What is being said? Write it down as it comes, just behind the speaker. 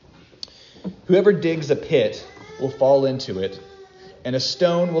Whoever digs a pit will fall into it, and a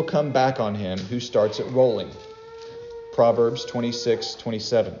stone will come back on him who starts it rolling. Proverbs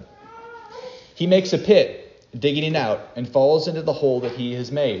 26:27. He makes a pit, digging it out, and falls into the hole that he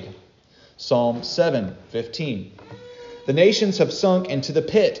has made. Psalm 7:15. The nations have sunk into the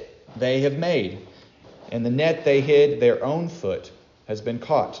pit they have made, and the net they hid their own foot has been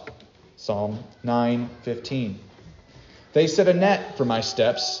caught. Psalm 9:15. They set a net for my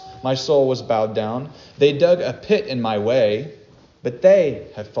steps. My soul was bowed down. They dug a pit in my way, but they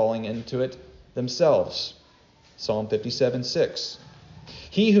have fallen into it themselves. Psalm 57:6.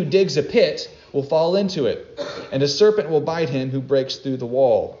 He who digs a pit will fall into it, and a serpent will bite him who breaks through the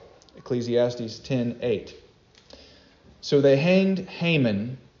wall. Ecclesiastes 10:8. So they hanged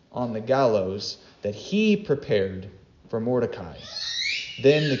Haman on the gallows that he prepared for Mordecai.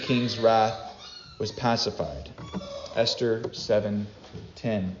 Then the king's wrath was pacified. Esther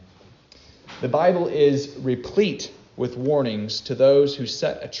 7:10. The Bible is replete with warnings to those who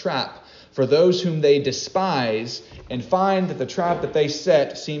set a trap for those whom they despise and find that the trap that they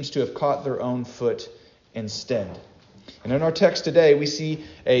set seems to have caught their own foot instead. And in our text today, we see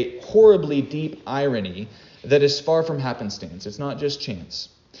a horribly deep irony that is far from happenstance. It's not just chance.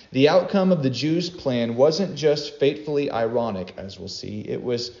 The outcome of the Jews' plan wasn't just fatefully ironic, as we'll see. It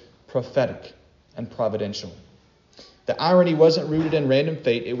was prophetic and providential. The irony wasn't rooted in random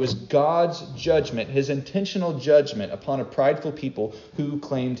fate. It was God's judgment, his intentional judgment upon a prideful people who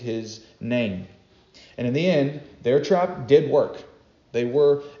claimed his name. And in the end, their trap did work. They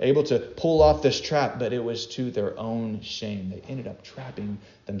were able to pull off this trap, but it was to their own shame. They ended up trapping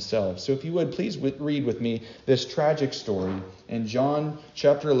themselves. So if you would, please read with me this tragic story in John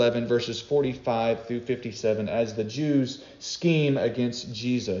chapter 11, verses 45 through 57, as the Jews scheme against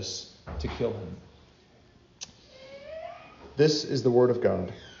Jesus to kill him. This is the word of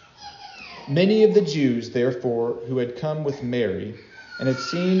God. Many of the Jews, therefore, who had come with Mary and had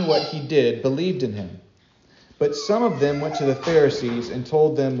seen what he did, believed in him. But some of them went to the Pharisees and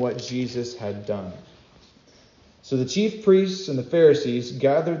told them what Jesus had done. So the chief priests and the Pharisees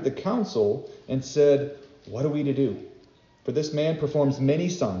gathered the council and said, "What are we to do? For this man performs many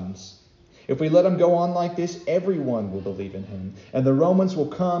signs. If we let him go on like this, everyone will believe in him, and the Romans will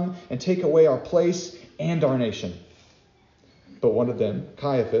come and take away our place and our nation." But one of them,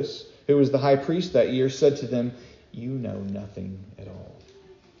 Caiaphas, who was the high priest that year, said to them, "You know nothing at all.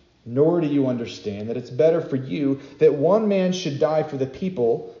 Nor do you understand that it's better for you that one man should die for the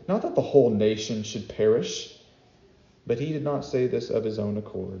people, not that the whole nation should perish." But he did not say this of his own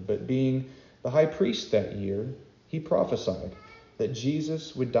accord, but being the high priest that year, he prophesied that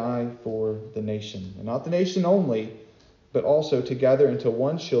Jesus would die for the nation, and not the nation only, but also to gather into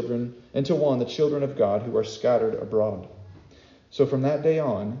one the children of God who are scattered abroad. So from that day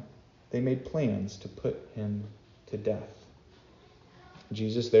on, they made plans to put him to death.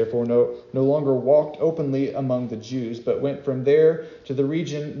 Jesus, therefore, no longer walked openly among the Jews, but went from there to the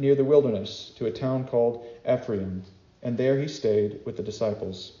region near the wilderness, to a town called Ephraim, and there he stayed with the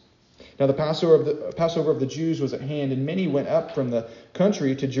disciples. Now the Passover of the Jews was at hand, and many went up from the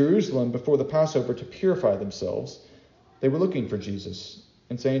country to Jerusalem before the Passover to purify themselves. They were looking for Jesus,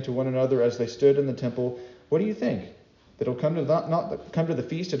 and saying to one another as they stood in the temple, "What do you think? That he'll not come to the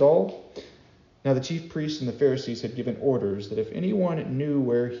feast at all?" Now the chief priests and the Pharisees had given orders that if anyone knew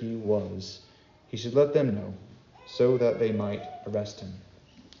where he was, he should let them know, so that they might arrest him.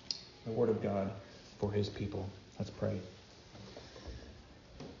 The word of God for his people. Let's pray.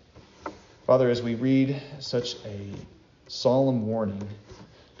 Father, as we read such a solemn warning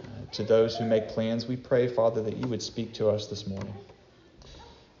to those who make plans, we pray, Father, that you would speak to us this morning.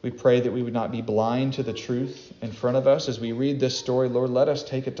 We pray that we would not be blind to the truth in front of us. As we read this story, Lord, let us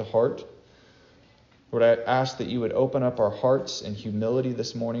take it to heart. Lord, I ask that you would open up our hearts in humility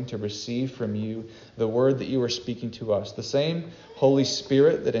this morning to receive from you the word that you are speaking to us. The same Holy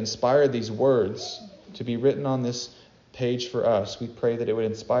Spirit that inspired these words to be written on this page for us, we pray that it would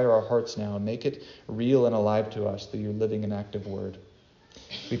inspire our hearts now and make it real and alive to us through your living and active word.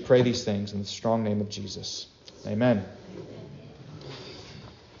 We pray these things in the strong name of Jesus. Amen.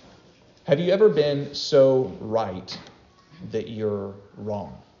 Have you ever been so right that you're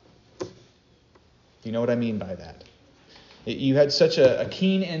wrong? Do you know what I mean by that? You had such a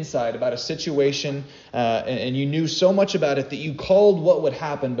keen insight about a situation and you knew so much about it that you called what would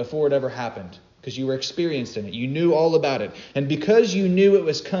happen before it ever happened because you were experienced in it. You knew all about it. And because you knew it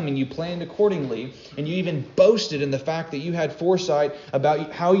was coming, you planned accordingly, and you even boasted in the fact that you had foresight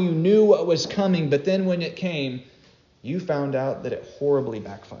about how you knew what was coming. But then when it came, you found out that it horribly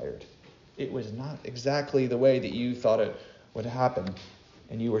backfired. It was not exactly the way that you thought it would happen.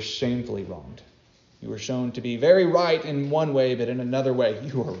 and you were shamefully wronged. You were shown to be very right in one way, but in another way,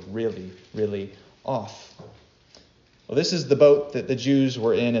 you are really, really off. Well, this is the boat that the Jews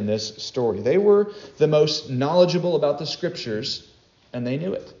were in this story. They were the most knowledgeable about the Scriptures, and they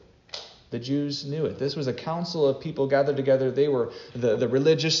knew it. The Jews knew it. This was a council of people gathered together. They were the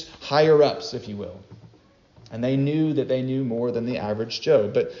religious higher-ups, if you will. And they knew that they knew more than the average Joe.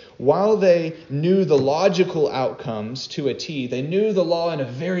 But while they knew the logical outcomes to a T, they knew the law in a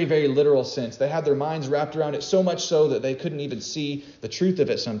very, very literal sense. They had their minds wrapped around it so much so that they couldn't even see the truth of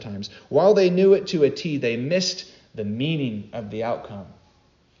it sometimes. While they knew it to a T, they missed the meaning of the outcome.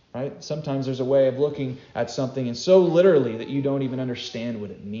 Right? Sometimes there's a way of looking at something and so literally that you don't even understand what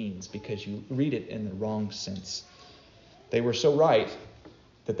it means because you read it in the wrong sense. They were so right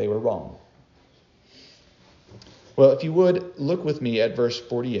that they were wrong. Well, if you would, look with me at verse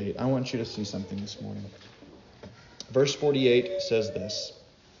 48. I want you to see something this morning. Verse 48 says this.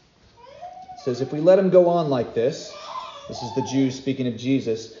 It says, if we let him go on like this is the Jews speaking of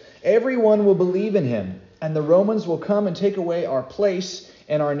Jesus, everyone will believe in him, and the Romans will come and take away our place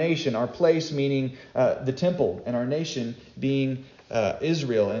and our nation. Our place meaning the temple, and our nation being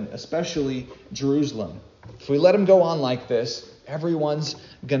Israel, and especially Jerusalem. If we let him go on like this, everyone's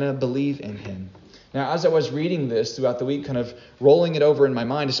going to believe in him. Now, as I was reading this throughout the week, kind of rolling it over in my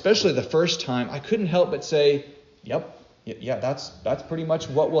mind, especially the first time, I couldn't help but say, that's pretty much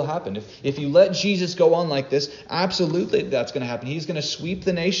what will happen. If you let Jesus go on like this, absolutely that's going to happen. He's going to sweep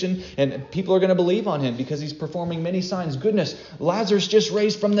the nation, and people are going to believe on him because he's performing many signs. Goodness, Lazarus just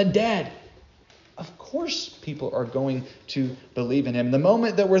raised from the dead. Of course people are going to believe in him. The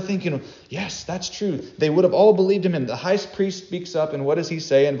moment that we're thinking, yes, that's true, they would have all believed in him. The high priest speaks up, and what does he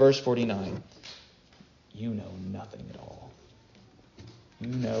say in verse 49? You know nothing at all. You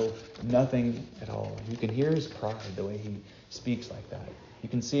know nothing at all. You can hear his pride, the way he speaks like that. You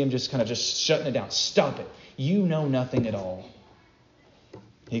can see him just shutting it down. Stop it. You know nothing at all.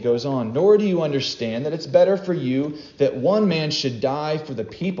 He goes on, nor do you understand that it's better for you that one man should die for the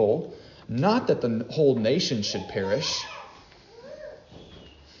people, not that the whole nation should perish.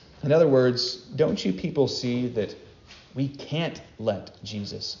 In other words, don't you people see that we can't let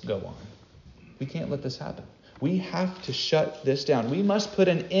Jesus go on? We can't let this happen. We have to shut this down. We must put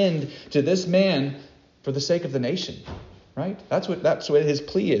an end to this man for the sake of the nation. Right? That's what his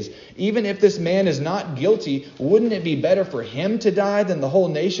plea is. Even if this man is not guilty, wouldn't it be better for him to die than the whole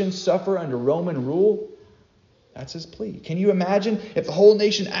nation suffer under Roman rule? That's his plea. Can you imagine if the whole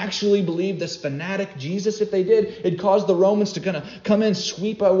nation actually believed this fanatic Jesus? If they did, it'd cause the Romans to come in,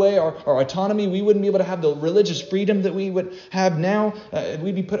 sweep away our autonomy. We wouldn't be able to have the religious freedom that we would have now.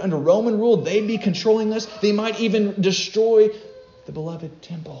 We'd be put under Roman rule. They'd be controlling us. They might even destroy the beloved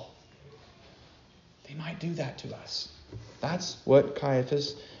temple. They might do that to us. That's what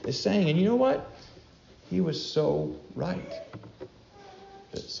Caiaphas is saying. And you know what? He was so right,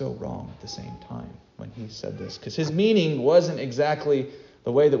 but so wrong at the same time when he said this. Because his meaning wasn't exactly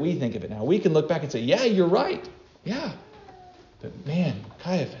the way that we think of it now. We can look back and say, yeah, you're right. Yeah. But man,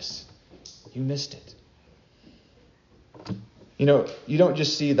 Caiaphas, you missed it. You know, you don't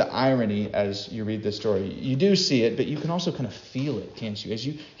just see the irony as you read this story. You do see it, but you can also kind of feel it, can't you? As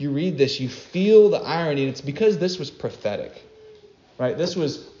you read this, you feel the irony, and it's because this was prophetic, right? This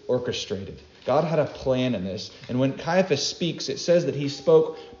was orchestrated. God had a plan in this. And when Caiaphas speaks, it says that he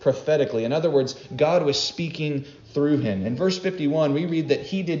spoke prophetically. In other words, God was speaking through him. In verse 51, we read that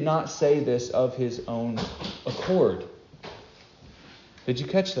he did not say this of his own accord. Did you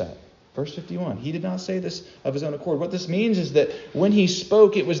catch that? Verse 51, he did not say this of his own accord. What this means is that when he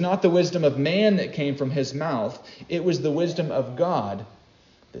spoke, it was not the wisdom of man that came from his mouth. It was the wisdom of God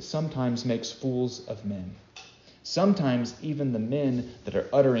that sometimes makes fools of men. Sometimes even the men that are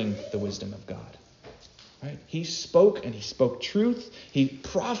uttering the wisdom of God. Right? He spoke, and he spoke truth. He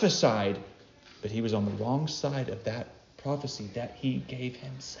prophesied, but he was on the wrong side of that prophecy that he gave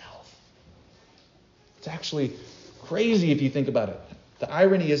himself. It's actually crazy if you think about it. The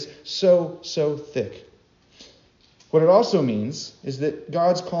irony is so thick. What it also means is that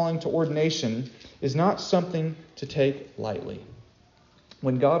God's calling to ordination is not something to take lightly.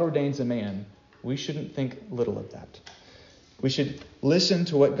 When God ordains a man, we shouldn't think little of that. We should listen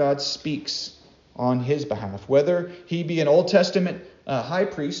to what God speaks on his behalf, whether he be an Old Testament high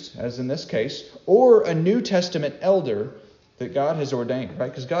priest, as in this case, or a New Testament elder that God has ordained,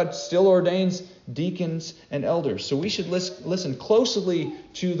 right? Because God still ordains deacons and elders. So we should listen closely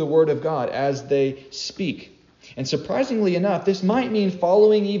to the word of God as they speak. And surprisingly enough, this might mean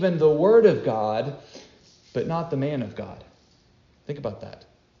following even the word of God, but not the man of God. Think about that.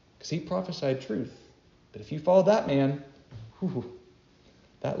 Because he prophesied truth. But if you follow that man,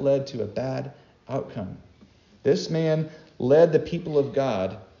 That led to a bad outcome. This man led the people of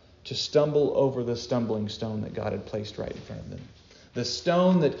God to stumble over the stumbling stone that God had placed right in front of them. The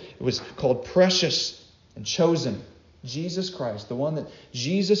stone that was called precious and chosen. Jesus Christ, the one that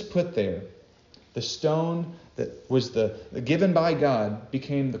Jesus put there. The stone that was the given by God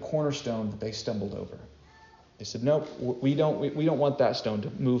became the cornerstone that they stumbled over. They said, "No, we don't want that stone to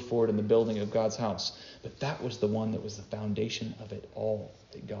move forward in the building of God's house." But that was the one that was the foundation of it all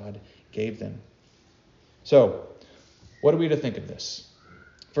that God gave them. So, what are we to think of this?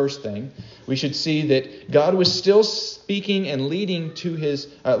 First thing, we should see that God was still speaking and leading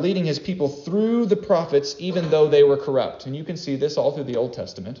his people through the prophets, even though they were corrupt. And you can see this all through the Old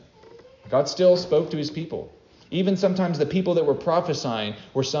Testament. God still spoke to his people. Even sometimes the people that were prophesying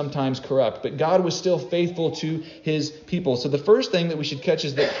were sometimes corrupt, but God was still faithful to his people. So the first thing that we should catch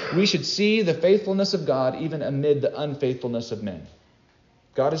is that we should see the faithfulness of God even amid the unfaithfulness of men.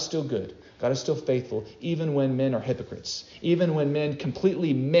 God is still good. God is still faithful, even when men are hypocrites, even when men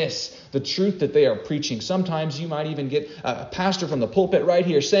completely miss the truth that they are preaching. Sometimes you might even get a pastor from the pulpit right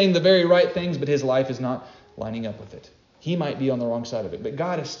here saying the very right things, but his life is not lining up with it. He might be on the wrong side of it, but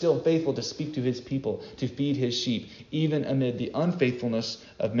God is still faithful to speak to his people, to feed his sheep, even amid the unfaithfulness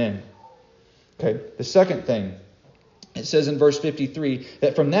of men. Okay, the second thing, it says in verse 53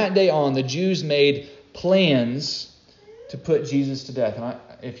 that from that day on, the Jews made plans to put Jesus to death. And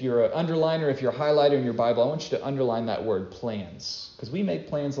if you're an underliner, if you're a highlighter in your Bible, I want you to underline that word, plans, because we make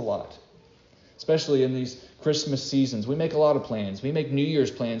plans a lot. Especially in these Christmas seasons. We make a lot of plans. We make New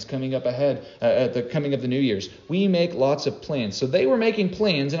Year's plans coming up ahead at the coming of the New Year's. We make lots of plans. So they were making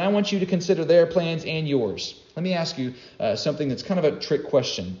plans, and I want you to consider their plans and yours. Let me ask you something that's kind of a trick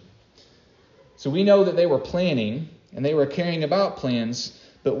question. So we know that they were planning, and they were carrying about plans,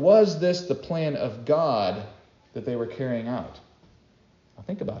 but was this the plan of God that they were carrying out? Now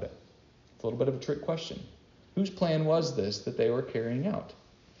think about it. It's a little bit of a trick question. Whose plan was this that they were carrying out?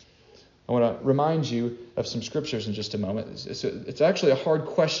 I want to remind you of some scriptures in just a moment. It's actually a hard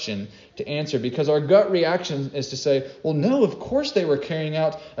question to answer because our gut reaction is to say, well, no, of course they were carrying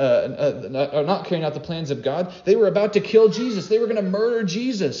out, not carrying out the plans of God. They were about to kill Jesus. They were going to murder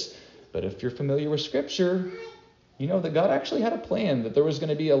Jesus. But if you're familiar with Scripture, you know that God actually had a plan, that there was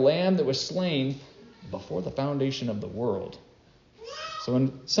going to be a lamb that was slain before the foundation of the world. So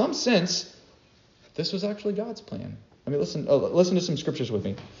in some sense, this was actually God's plan. I mean, listen to some scriptures with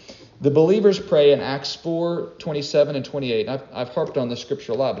me. The believers pray in Acts 4:27 and 28. I've harped on this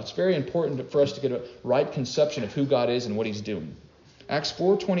scripture a lot, but it's very important for us to get a right conception of who God is and what he's doing. Acts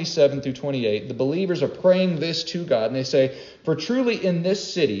 4:27 through 28, the believers are praying this to God, and they say, "For truly in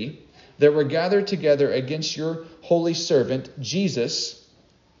this city there were gathered together against your holy servant, Jesus,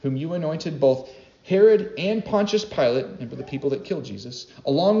 whom you anointed both Herod and Pontius Pilate," remember the people that killed Jesus,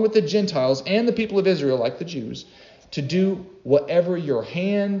 "along with the Gentiles and the people of Israel, like the Jews, to do whatever your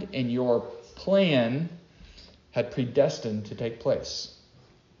hand and your plan had predestined to take place."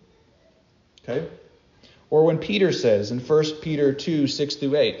 Okay? Or when Peter says in 1 Peter 2:6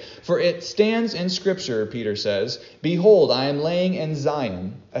 through 8, "For it stands in Scripture," Peter says, "Behold, I am laying in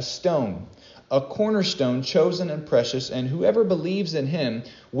Zion a stone, a cornerstone chosen and precious, and whoever believes in him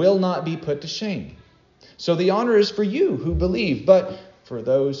will not be put to shame. So the honor is for you who believe, but for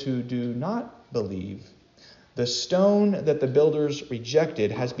those who do not believe, the stone that the builders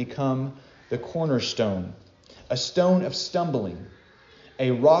rejected has become the cornerstone, a stone of stumbling,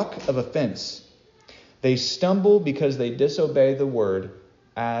 a rock of offense. They stumble because they disobey the word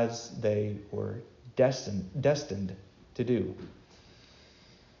as they were destined to do."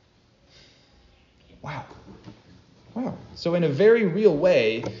 Wow. So in a very real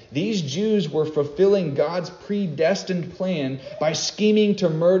way, these Jews were fulfilling God's predestined plan by scheming to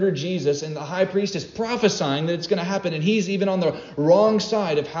murder Jesus, and the high priest is prophesying that it's going to happen, and he's even on the wrong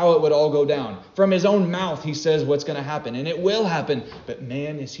side of how it would all go down. From his own mouth, he says what's going to happen, and it will happen, but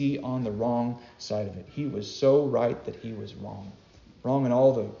man, is he on the wrong side of it. He was so right that he was wrong. Wrong in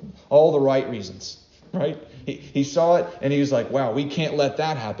all the right reasons, right? He saw it, and he was like, wow, we can't let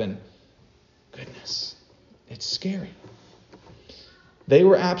that happen. Goodness. It's scary. They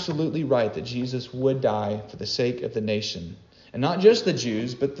were absolutely right that Jesus would die for the sake of the nation. And not just the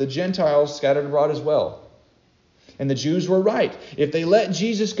Jews, but the Gentiles scattered abroad as well. And the Jews were right. If they let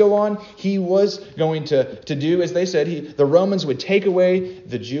Jesus go on, he was going to do, as they said, the Romans would take away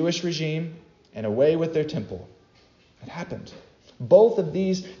the Jewish regime and away with their temple. It happened. Both of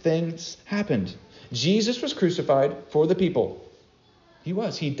these things happened. Jesus was crucified for the people. He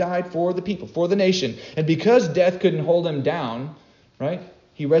was. He died for the people, for the nation. And because death couldn't hold him down, right,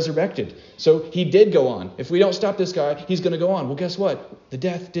 He resurrected. So he did go on. If we don't stop this guy, he's going to go on. Well, guess what? The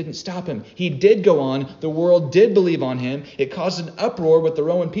death didn't stop him. He did go on. The world did believe on him. It caused an uproar with the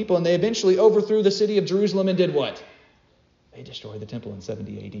Roman people, and they eventually overthrew the city of Jerusalem and did what? They destroyed the temple in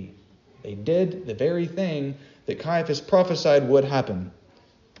 70 AD. They did the very thing that Caiaphas prophesied would happen.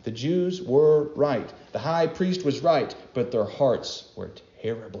 The Jews were right. The high priest was right, but their hearts were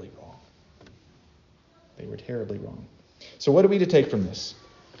terribly wrong. They were terribly wrong. So what are we to take from this?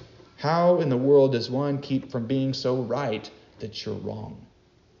 How in the world does one keep from being so right that you're wrong?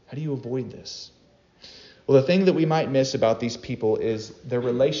 How do you avoid this? Well, the thing that we might miss about these people is their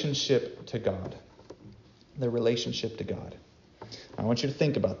relationship to God. Their relationship to God. I want you to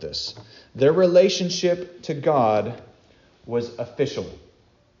think about this. Their relationship to God was official.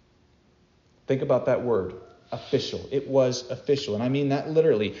 Think about that word, official. It was official, and I mean that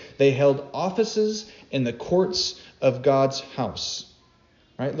literally. They held offices in the courts of God's house.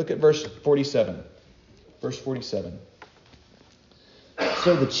 Right? Look at verse 47. Verse 47.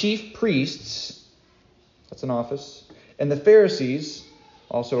 So the chief priests, that's an office, and the Pharisees,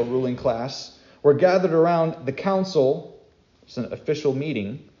 also a ruling class, were gathered around the council, it's an official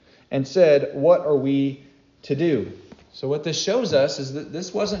meeting, and said, "What are we to do?" So what this shows us is that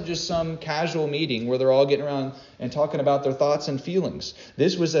this wasn't just some casual meeting where they're all getting around and talking about their thoughts and feelings.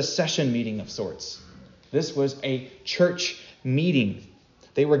 This was a session meeting of sorts. This was a church meeting.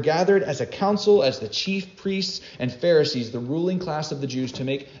 They were gathered as a council, as the chief priests and Pharisees, the ruling class of the Jews, to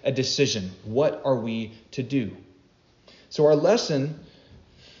make a decision. What are we to do? So our lesson,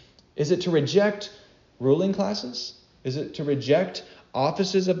 is it to reject ruling classes? Is it to reject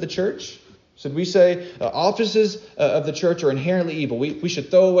offices of the church? Should we say offices of the church are inherently evil? We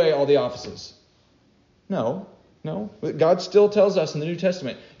should throw away all the offices. No. God still tells us in the New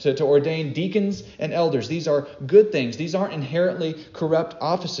Testament to ordain deacons and elders. These are good things. These aren't inherently corrupt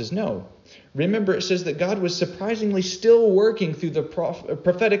offices. No. Remember, it says that God was surprisingly still working through the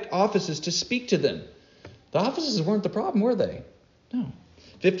prophetic offices to speak to them. The offices weren't the problem, were they? No.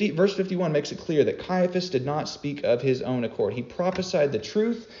 Verse 51 makes it clear that Caiaphas did not speak of his own accord. He prophesied the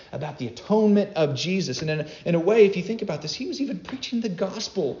truth about the atonement of Jesus. And in a way, if you think about this, he was even preaching the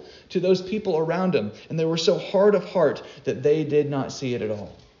gospel to those people around him. And they were so hard of heart that they did not see it at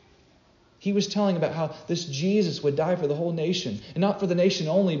all. He was telling about how this Jesus would die for the whole nation. And not for the nation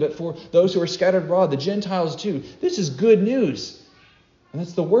only, but for those who are scattered abroad, the Gentiles too. This is good news. And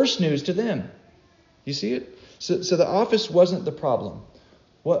that's the worst news to them. You see it? So the office wasn't the problem.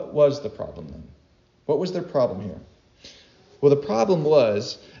 What was the problem then? What was their problem here? Well, the problem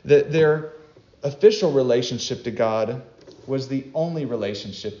was that their official relationship to God was the only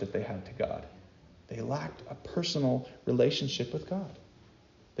relationship that they had to God. They lacked a personal relationship with God.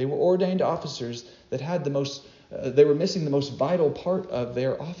 They were ordained officers that had they were missing the most vital part of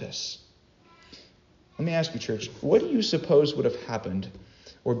their office. Let me ask you, church, what do you suppose would have happened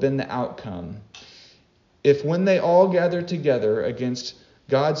or been the outcome if when they all gathered together against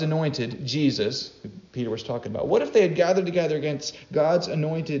God's anointed Jesus, who Peter was talking about, what if they had gathered together against God's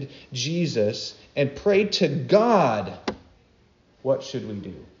anointed Jesus and prayed to God, what should we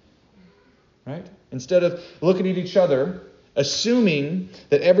do? Right? Instead of looking at each other, assuming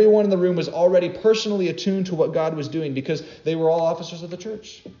that everyone in the room was already personally attuned to what God was doing because they were all officers of the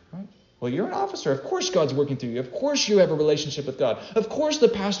church. Right? Well, you're an officer. Of course God's working through you. Of course you have a relationship with God. Of course the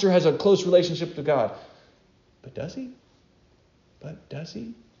pastor has a close relationship with God. But does he?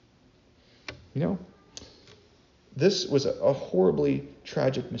 You know, this was a horribly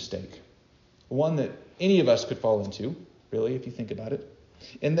tragic mistake. One that any of us could fall into, really, if you think about it.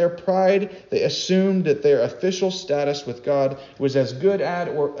 In their pride, they assumed that their official status with God was as good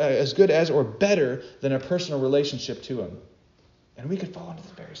as or better than a personal relationship to Him. And we could fall into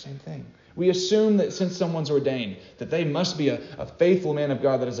the very same thing. We assume that since someone's ordained, that they must be a faithful man of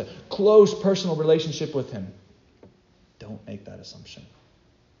God that has a close personal relationship with Him. Don't make that assumption.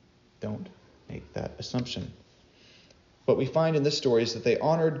 Don't make that assumption. What we find in this story is that they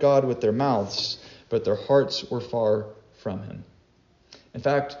honored God with their mouths, but their hearts were far from Him. In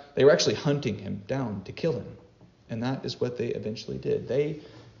fact, they were actually hunting Him down to kill Him. And that is what they eventually did. They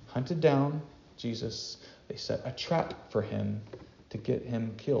hunted down Jesus. They set a trap for Him to get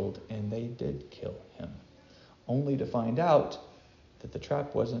Him killed. And they did kill Him. Only to find out that the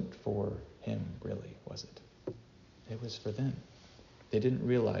trap wasn't for Him, really, was it? It was for them. They didn't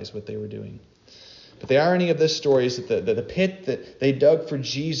realize what they were doing. But the irony of this story is that the pit that they dug for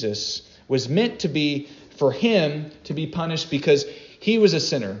Jesus was meant to be for Him to be punished because He was a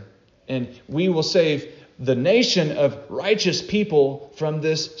sinner. And we will save the nation of righteous people from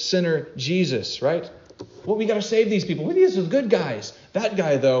this sinner Jesus, right? Well, we got to save these people. These are the good guys. That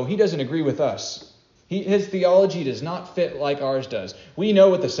guy, though, he doesn't agree with us. His theology does not fit like ours does. We know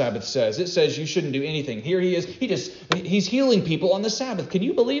what the Sabbath says. It says you shouldn't do anything. Here he is. He's healing people on the Sabbath. Can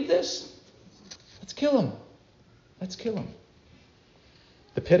you believe this? Let's kill him. Let's kill him.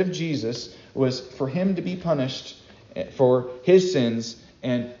 The pit of Jesus was for him to be punished for his sins,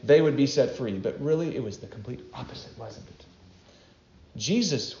 and they would be set free. But really, it was the complete opposite, wasn't it?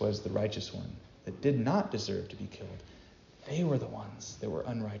 Jesus was the righteous one that did not deserve to be killed. They were the ones that were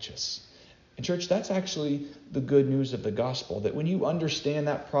unrighteous. And church, that's actually the good news of the gospel, that when you understand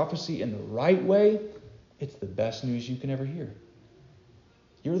that prophecy in the right way, it's the best news you can ever hear.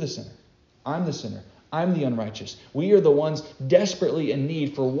 You're the sinner. I'm the sinner. I'm the unrighteous. We are the ones desperately in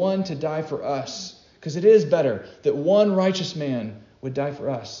need for one to die for us. Because it is better that one righteous man would die for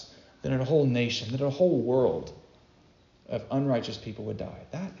us than a whole nation, than a whole world of unrighteous people would die.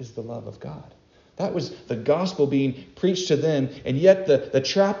 That is the love of God. That was the gospel being preached to them, and yet the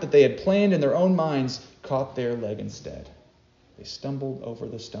trap that they had planned in their own minds caught their leg instead. They stumbled over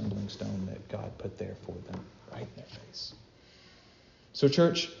the stumbling stone that God put there for them, right in their face. So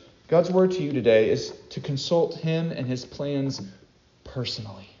church, God's word to you today is to consult him and his plans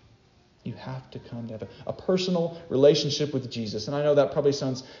personally. You have to come to have a personal relationship with Jesus. And I know that probably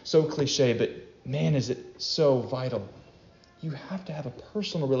sounds so cliche, but man, is it so vital. You have to have a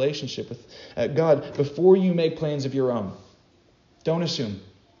personal relationship with God before you make plans of your own. Don't assume.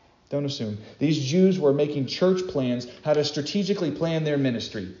 Don't assume. These Jews were making church plans, how to strategically plan their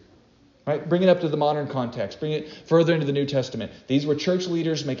ministry. Right? Bring it up to the modern context. Bring it further into the New Testament. These were church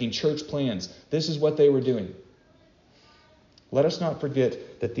leaders making church plans. This is what they were doing. Let us not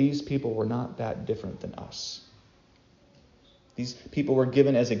forget that these people were not that different than us. These people were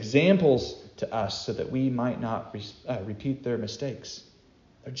given as examples to us so that we might not repeat their mistakes.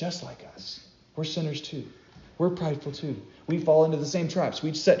 They're just like us. We're sinners too. We're prideful too. We fall into the same traps.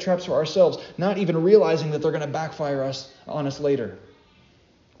 We set traps for ourselves, not even realizing that they're going to backfire on us later.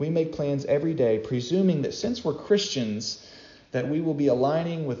 We make plans every day, presuming that since we're Christians, that we will be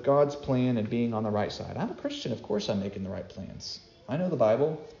aligning with God's plan and being on the right side. I'm a Christian. Of course I'm making the right plans. I know the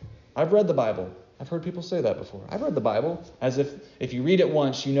Bible. I've read the Bible. I've heard people say that before. I've read the Bible as if you read it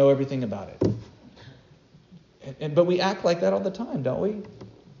once, you know everything about it. But we act like that all the time, don't we?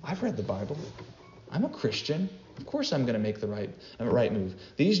 I've read the Bible. I'm a Christian. Of course I'm going to make the right move.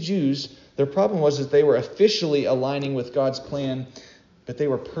 These Jews, their problem was that they were officially aligning with God's plan, but they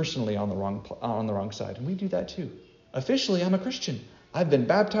were personally on the wrong side. And we do that too. Officially, I'm a Christian. I've been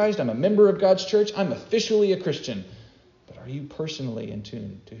baptized. I'm a member of God's church. I'm officially a Christian. But are you personally in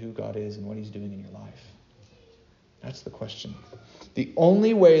tune to who God is and what he's doing in your life? That's the question. The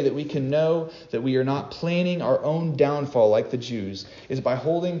only way that we can know that we are not planning our own downfall like the Jews is by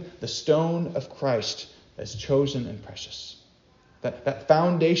holding the stone of Christ as chosen and precious. That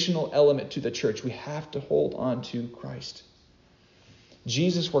foundational element to the church, we have to hold on to Christ.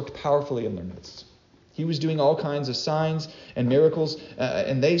 Jesus worked powerfully in their midst. He was doing all kinds of signs and miracles,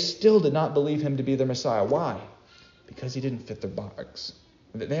 and they still did not believe him to be their Messiah. Why? Because he didn't fit their box.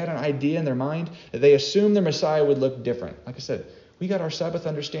 They had an idea in their mind that they assumed their Messiah would look different. Like I said, we got our Sabbath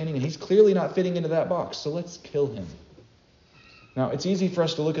understanding, and he's clearly not fitting into that box, so let's kill him. Now, it's easy for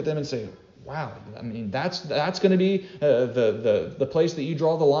us to look at them and say, wow, I mean, that's going to be the place that you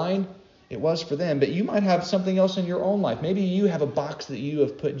draw the line. It was for them, but you might have something else in your own life. Maybe you have a box that you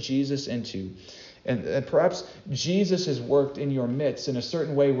have put Jesus into. And perhaps Jesus has worked in your midst in a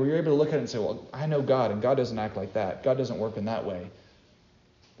certain way where you're able to look at it and say, well, I know God, and God doesn't act like that. God doesn't work in that way.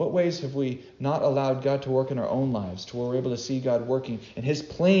 What ways have we not allowed God to work in our own lives to where we're able to see God working and his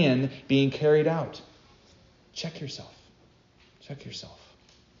plan being carried out? Check yourself. Check yourself.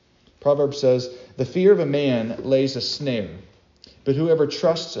 Proverbs says, the fear of a man lays a snare, but whoever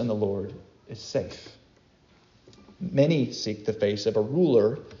trusts in the Lord is safe. Many seek the face of a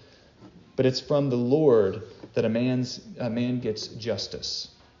ruler, but it's from the Lord that a man gets justice.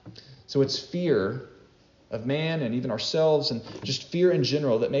 So it's fear of man and even ourselves and just fear in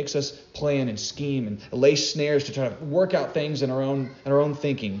general that makes us plan and scheme and lay snares to try to work out things in our own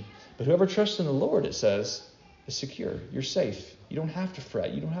thinking. But whoever trusts in the Lord, it says, is secure. You're safe. You don't have to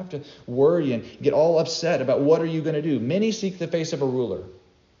fret. You don't have to worry and get all upset about what are you going to do. Many seek the face of a ruler.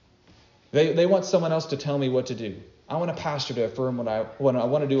 They want someone else to tell me what to do. I want a pastor to affirm what I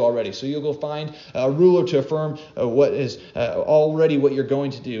want to do already. So you'll go find a ruler to affirm what is already what you're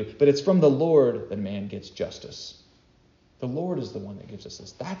going to do. But it's from the Lord that man gets justice. The Lord is the one that gives us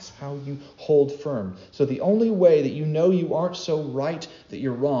this. That's how you hold firm. So the only way that you know you aren't so right that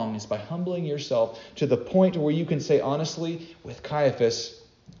you're wrong is by humbling yourself to the point where you can say honestly with Caiaphas,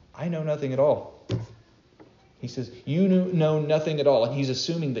 I know nothing at all. He says, you know nothing at all. And he's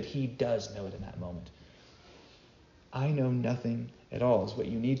assuming that he does know it in that moment. I know nothing at all is what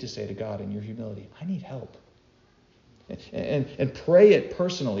you need to say to God in your humility. I need help. And pray it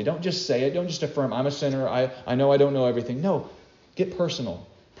personally. Don't just say it. Don't just affirm, I'm a sinner. I know I don't know everything. No, get personal.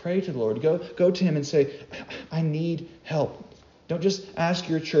 Pray to the Lord. Go to him and say, I need help. Don't just ask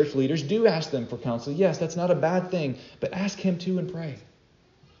your church leaders. Do ask them for counsel. Yes, that's not a bad thing. But ask him too and pray.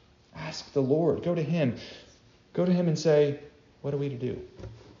 Ask the Lord. Go to him. Go to him and say, what are we to do?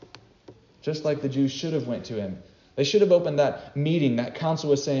 Just like the Jews should have went to him. They should have opened that meeting. That council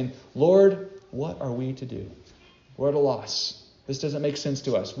was saying, Lord, what are we to do? We're at a loss. This doesn't make sense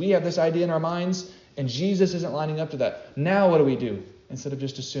to us. We have this idea in our minds, and Jesus isn't lining up to that. Now what do we do? Instead of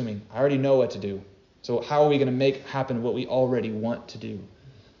just assuming, I already know what to do. So how are we going to make happen what we already want to do?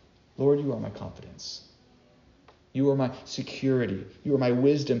 Lord, you are my confidence. You are my security. You are my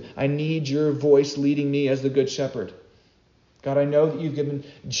wisdom. I need your voice leading me as the good shepherd. God, I know that you've given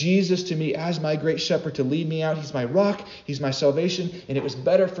Jesus to me as my great shepherd to lead me out. He's my rock. He's my salvation. And it was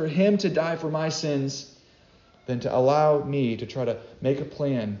better for him to die for my sins than to allow me to try to make a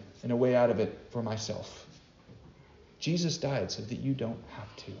plan and a way out of it for myself. Jesus died so that you don't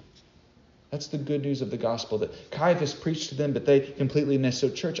have to. That's the good news of the gospel that Caiaphas preached to them, but they completely missed. So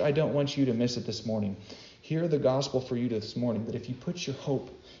church, I don't want you to miss it this morning. Hear the gospel for you this morning, that if you put your hope,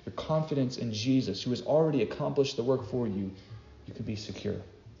 your confidence in Jesus, who has already accomplished the work for you, you can be secure.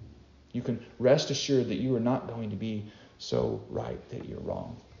 You can rest assured that you are not going to be so right that you're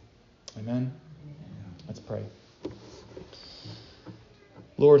wrong. Amen? Let's pray.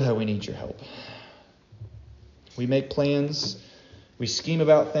 Lord, how we need your help. We make plans, we scheme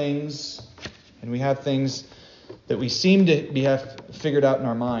about things, and we have things that we seem to have figured out in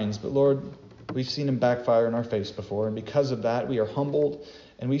our minds. But Lord, we've seen them backfire in our face before. And because of that, we are humbled.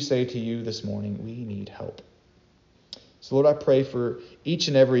 And we say to you this morning, we need help. So Lord, I pray for each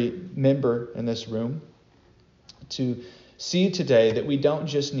and every member in this room to see today that we don't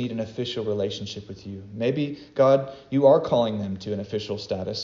just need an official relationship with you. Maybe, God, you are calling them to an official status.